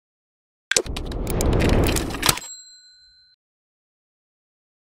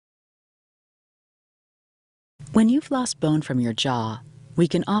When you've lost bone from your jaw, we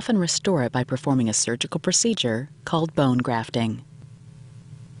can often restore it by performing a surgical procedure called bone grafting.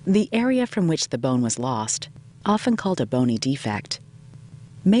 The area from which the bone was lost, often called a bony defect,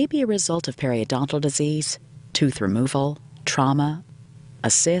 may be a result of periodontal disease, tooth removal, trauma, a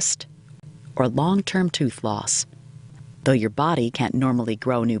cyst, or long-term tooth loss. Though your body can't normally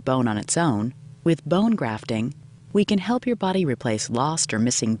grow new bone on its own, with bone grafting, we can help your body replace lost or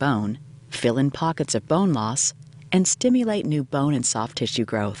missing bone, fill in pockets of bone loss, and stimulate new bone and soft tissue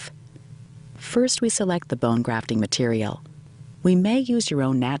growth. First, we select the bone grafting material. We may use your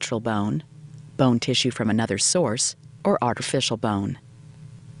own natural bone, bone tissue from another source, or artificial bone.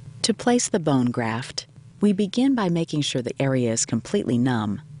 To place the bone graft, we begin by making sure the area is completely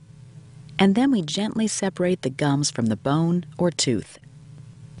numb, and then we gently separate the gums from the bone or tooth.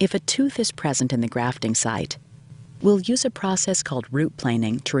 If a tooth is present in the grafting site, we'll use a process called root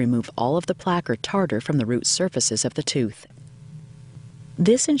planing to remove all of the plaque or tartar from the root surfaces of the tooth.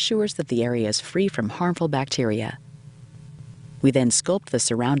 This ensures that the area is free from harmful bacteria. We then sculpt the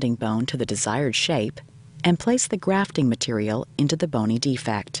surrounding bone to the desired shape and place the grafting material into the bony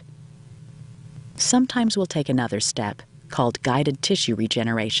defect. Sometimes we'll take another step, called guided tissue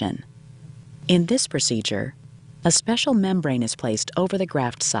regeneration. In this procedure, a special membrane is placed over the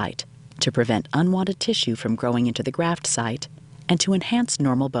graft site to prevent unwanted tissue from growing into the graft site and to enhance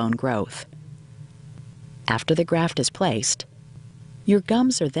normal bone growth. After the graft is placed, your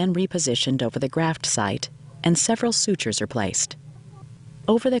gums are then repositioned over the graft site and several sutures are placed.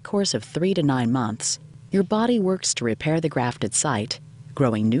 Over the course of 3 to 9 months, your body works to repair the grafted site,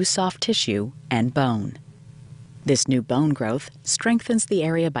 growing new soft tissue and bone. This new bone growth strengthens the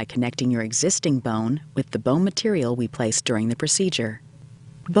area by connecting your existing bone with the bone material we placed during the procedure.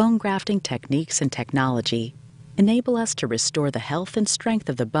 Bone grafting techniques and technology enable us to restore the health and strength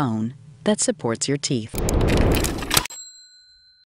of the bone that supports your teeth.